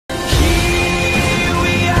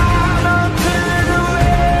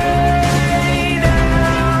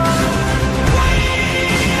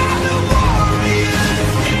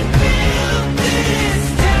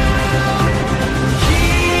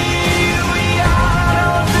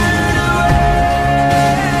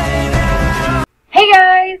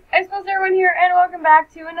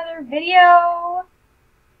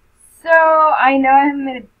So, I know I haven't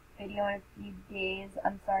made a video in a few days,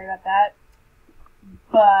 I'm sorry about that,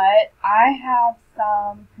 but I have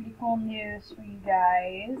some pretty cool news for you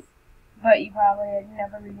guys, but you probably had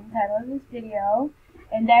never read the title of this video,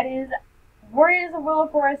 and that is, Warriors of Willow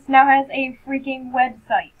Forest now has a freaking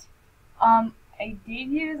website. I did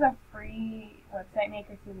use a free website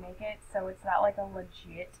maker to make it, so it's not like a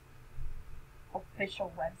legit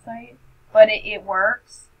official website, but it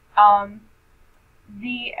works.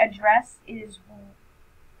 The address is,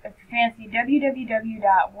 if you fancy,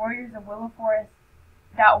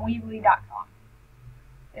 www.warriorsofwillowforest.weebly.com.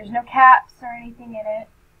 There's no caps or anything in it.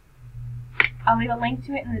 I'll leave a link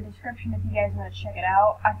to it in the description if you guys want to check it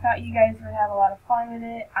out. I thought you guys would have a lot of fun with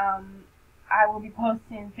it. I will be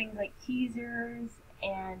posting things like teasers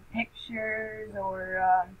and pictures, or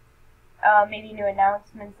maybe new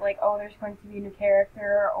announcements like, oh, there's going to be a new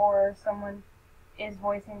character, or someone is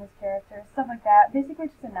voicing this character, stuff like that. Basically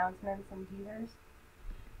just announcements and teasers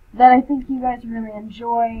that I think you guys really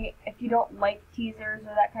enjoy. If you don't like teasers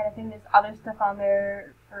or that kind of thing, there's other stuff on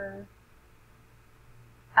there for,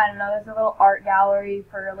 I don't know, there's a little art gallery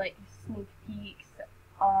for like sneak peeks.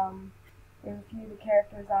 There's a few of the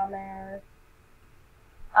characters on there.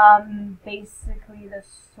 Basically the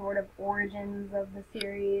sort of origins of the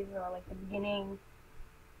series, or like the beginning.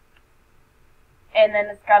 And then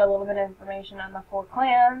it's got a little bit of information on the 4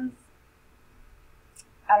 clans.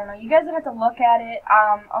 I don't know, you guys would have to look at it.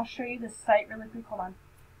 I'll show you the site really quick, hold on.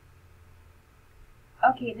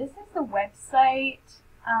 Okay, this is the website.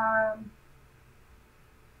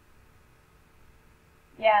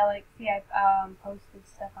 Yeah, like, see, I've posted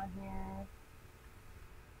stuff on here.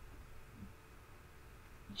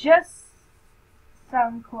 Just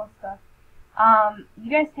some cool stuff.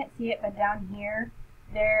 You guys can't see it, but down here,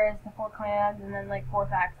 there's the 4 clans, and then like 4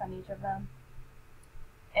 facts on each of them.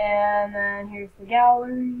 And then here's the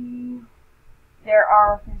gallery. There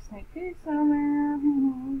are a few sneak peeks on there.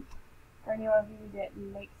 For any of you that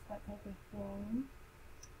likes that type of thing.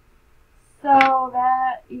 So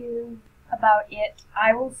that is about it.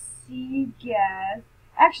 I will see you guys.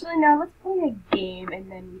 Actually, no, let's play a game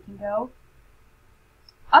and then we can go.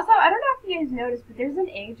 Also, I don't know if you guys noticed, but there's an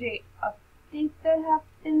AJ update that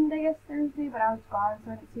happened, I guess, Thursday, but I was gone,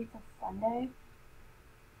 so I didn't see it till Sunday.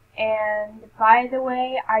 And, by the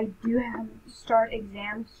way, I do have to start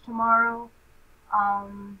exams tomorrow,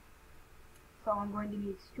 so I'm going to be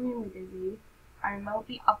extremely busy. I won't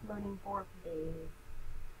be uploading for days.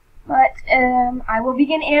 But, I will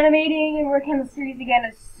begin animating and working on the series again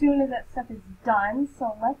as soon as that stuff is done,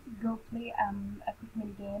 so let's go play, a quick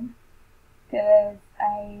mini game. Because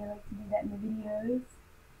I like to do that in the videos.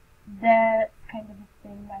 That's kind of a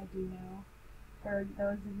thing I do now. For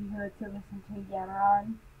those of you who like to listen to me yammer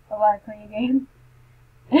on while I play a game.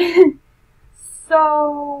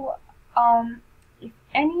 So, if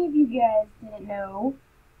any of you guys didn't know,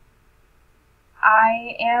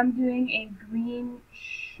 I am doing a green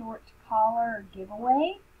short collar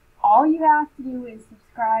giveaway. All you have to do is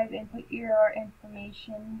subscribe and put your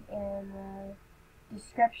information in the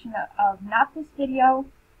description of not this video.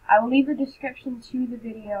 I will leave a description to the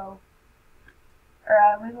video, or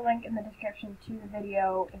I'll leave a link in the description to the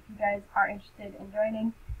video if you guys are interested in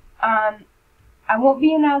joining. I won't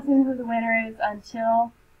be announcing who the winner is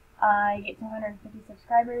until I get to 150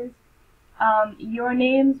 subscribers. Your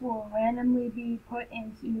names will randomly be put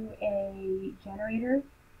into a generator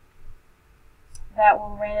that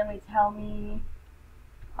will randomly tell me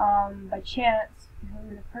by chance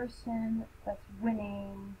who the person that's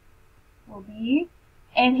winning will be.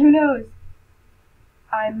 And who knows,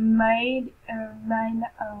 I might or might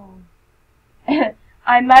not,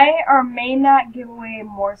 I might or may not give away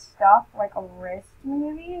more stuff, like a wrist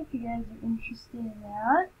maybe, if you guys are interested in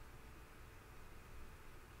that.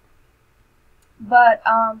 But,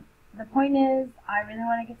 the point is, I really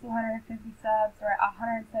want to get to 150 subs. We're at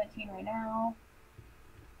 117 right now.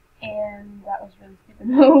 And that was really stupid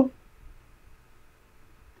move.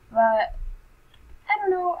 But, I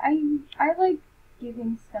don't know, I like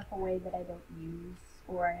giving stuff away that I don't use,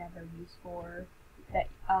 or I have no use for, that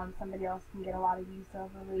somebody else can get a lot of use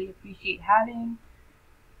of, or really appreciate having.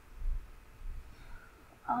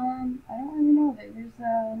 I don't really know, there's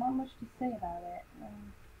not much to say about it.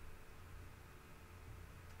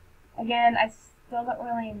 Again, I still don't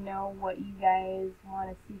really know what you guys want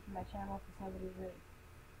to see from my channel, because nobody's really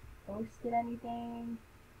posted anything.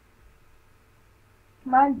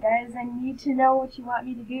 Come on, guys, I need to know what you want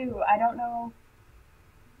me to do. I don't know,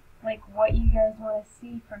 like, what you guys want to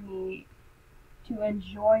see from me to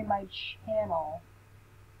enjoy my channel.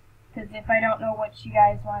 Because if I don't know what you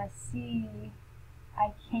guys want to see,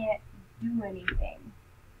 I can't do anything.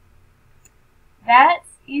 that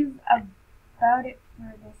is about it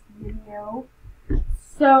for this video.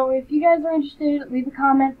 So if you guys are interested, leave a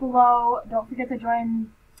comment below. Don't forget to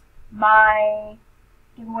join my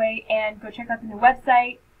giveaway and go check out the new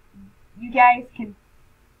website. You guys can,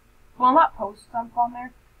 well, not post stuff on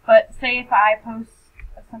there, but say if I post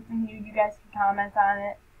something new, you guys can comment on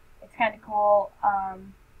it. It's kind of cool.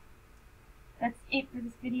 That's it for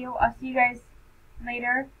this video. I'll see you guys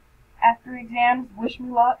later after exams. Wish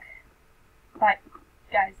me luck. Bye,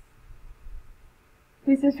 guys.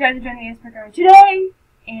 Please subscribe to join the Facebook group today,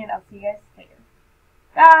 and I'll see you guys later.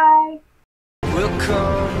 Bye. Will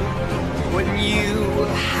come when you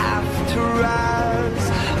have to rise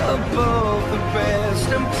above the rest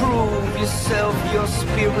and prove yourself. Your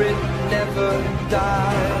spirit never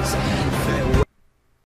dies. Farewell.